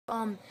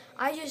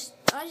I just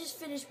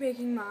finished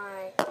making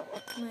my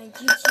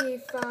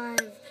GTA 5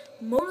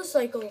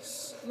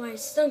 motorcycles, my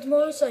stunt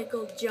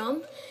motorcycle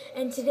jump,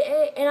 and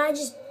I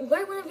just,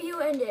 right when the video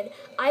ended,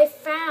 I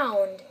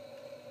found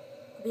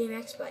a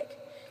BMX bike.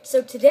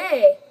 So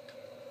today,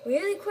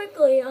 really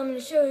quickly, I'm going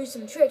to show you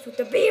some tricks with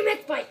the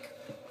BMX bike.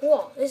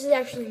 Whoa, this is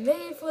actually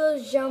made for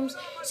those jumps,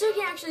 so you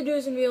can actually do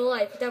this in real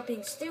life without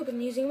being stupid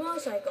and using a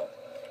motorcycle.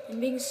 And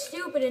being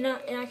stupid and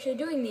actually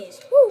doing these.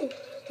 Woo!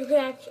 You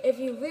can if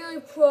you're really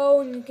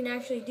pro and you can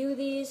actually do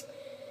these,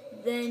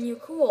 then you're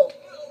cool.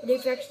 But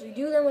if you actually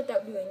do them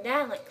without doing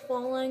that, like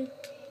falling,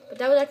 but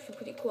that was actually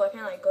pretty cool. I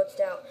kind of like glitched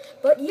out.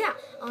 But yeah,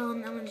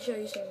 I'm gonna show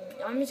you some.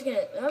 I'm just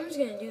gonna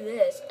do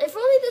this. If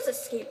only there's a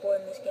skateboard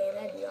in this game,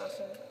 that'd be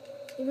awesome.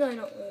 Even though I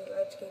don't really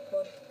ride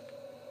skateboard.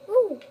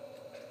 Woo!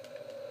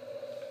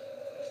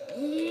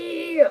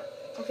 Yeah.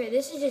 Okay,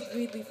 this is just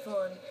really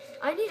fun.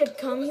 I need to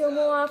come here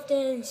more often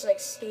and just like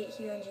skate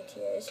here in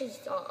GTA. This is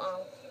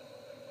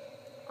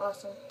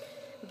awesome.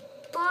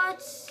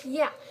 But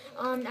yeah,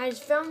 I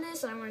just found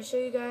this and I want to show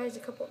you guys a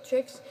couple of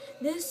tricks.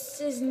 This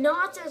is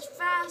not as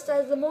fast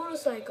as the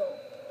motorcycle.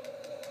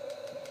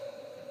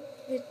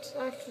 It's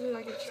actually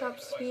like a top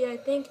speed, I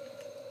think.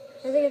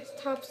 I think it's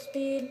top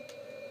speed.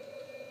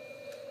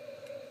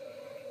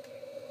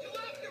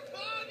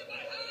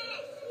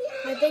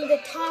 I think the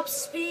top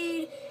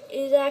speed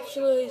is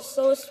actually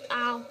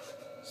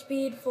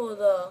speed for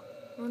the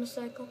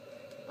motorcycle.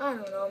 I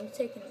don't know, I'm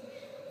taking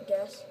a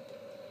guess.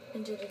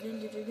 Like,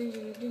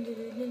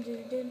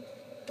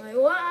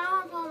 what? I don't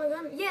want to pull my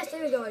gun. Yes,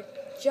 there we go.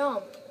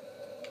 Jump.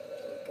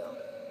 There we go.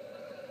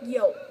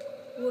 Yo,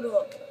 what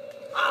up?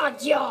 Ah,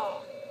 yeah.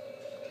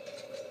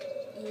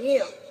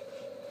 Yeah.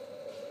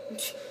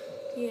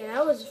 Yeah,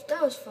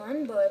 that was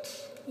fun,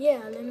 but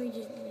yeah, let me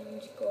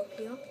just go up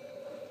here.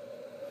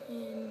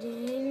 And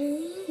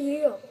then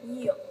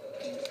yeah.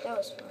 That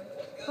was fun.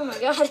 Oh my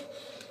god.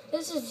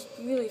 This is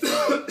really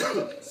fun.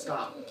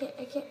 Stop.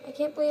 I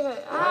can't believe I.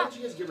 Why did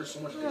you guys give her so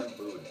much damn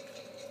food?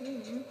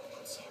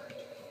 Sorry.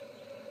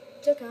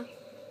 It's okay.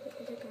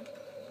 It's okay.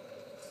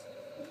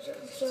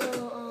 So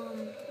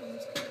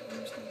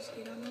I'm just gonna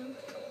skate on them.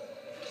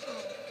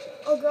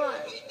 Oh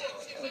god.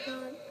 Oh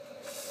god.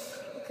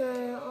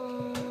 Okay.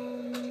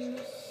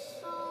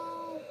 So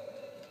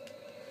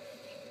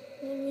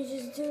let me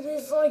just do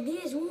this like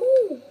this.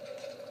 Woo!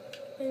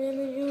 And then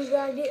we do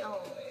that.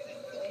 Oh.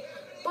 Okay.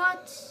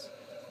 But.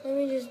 Let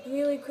me just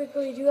really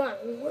quickly do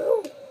that.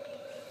 Woo!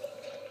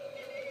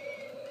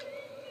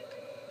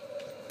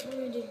 Let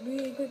me just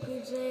really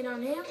quickly land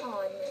on him.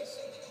 Oh, I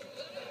missed.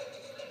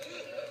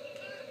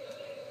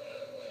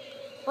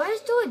 Why is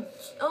still a...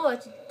 Oh,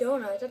 it's a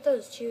donut. I thought that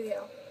was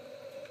Cheerio.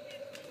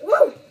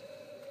 Woo!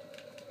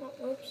 Oh,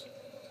 whoops.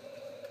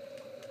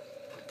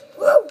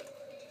 Woo!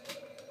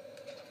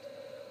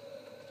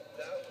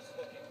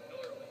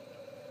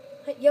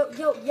 Hey, yo,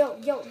 come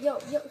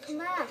back. Come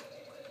back.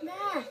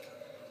 Back.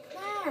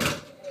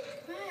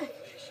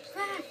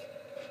 Huh?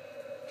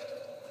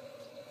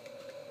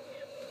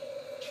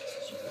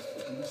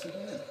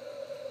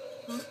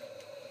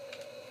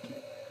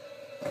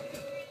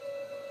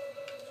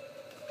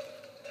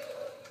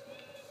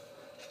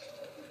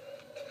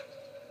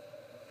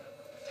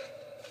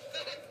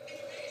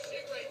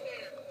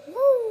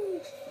 Woo!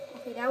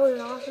 Okay, that was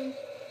awesome.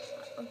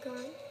 Okay.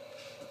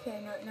 Okay,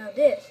 now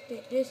this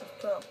is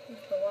pro. This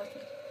is pro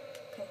watching.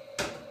 Okay.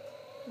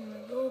 I'm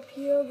gonna go up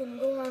here, gonna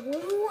go like,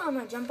 woo, I'm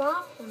gonna jump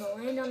off, I'm gonna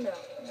land on there.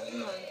 Never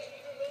mind.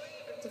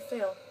 It's a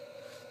fail.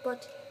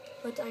 But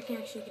I can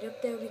actually get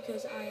up there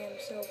because I am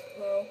so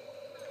pro.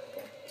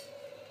 Okay.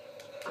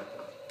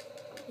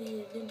 I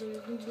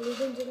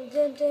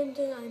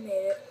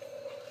made it.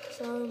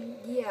 So,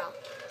 yeah.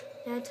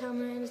 That's how I'm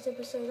gonna end this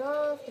episode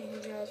off. Thank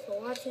you guys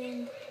for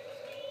watching.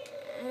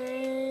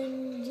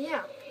 And,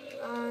 yeah.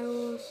 I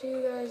will see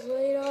you guys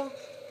later.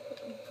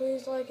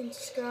 Please like and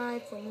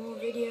subscribe for more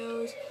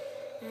videos.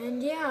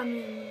 And yeah, I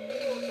mean,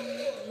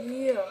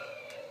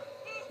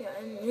 yeah,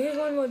 and here's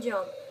one more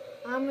jump.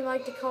 I'm gonna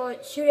like to call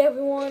it shoot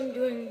everyone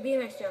doing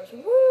BMX jumps.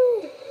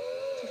 Woo!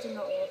 It did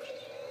not work.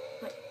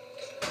 Wait,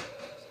 is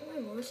that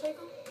my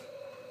motorcycle?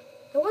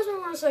 That was my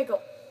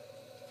motorcycle.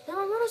 Is that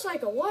my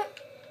motorcycle? What?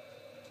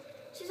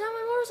 Is that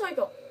my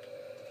motorcycle?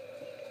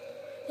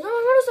 Is that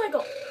my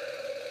motorcycle?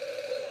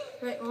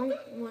 Right, wrong.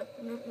 What?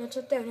 No, that's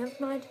up there. Never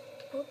mind.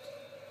 Oops.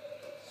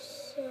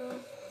 So.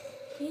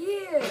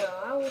 Yeah,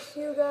 I will see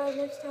you guys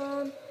next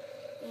time.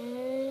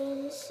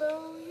 And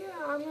so,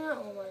 yeah,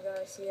 oh my god,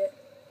 I see it.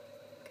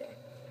 Okay,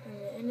 I'm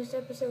going to end this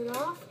episode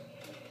off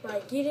by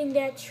getting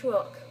that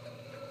truck.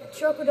 That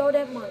truck with all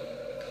that money.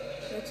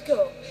 Let's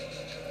go.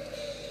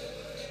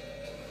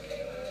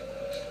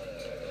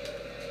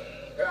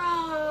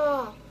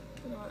 Ah!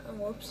 Oh,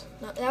 whoops.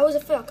 No, that was a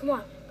fail. Come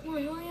on,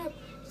 hurry up.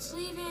 It's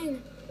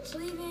leaving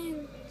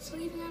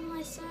out of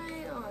my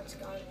sight. Oh, it's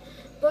gone.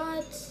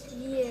 But,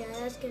 yeah,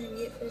 that's going to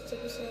be it for this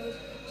episode.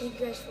 Thank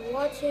you guys for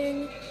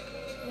watching.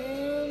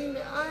 And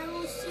I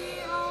will see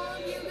all of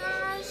you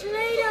guys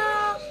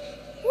later.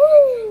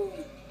 Woo!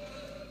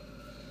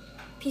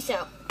 Peace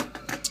out.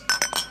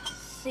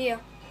 See ya.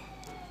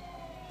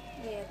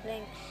 Yeah,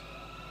 thanks.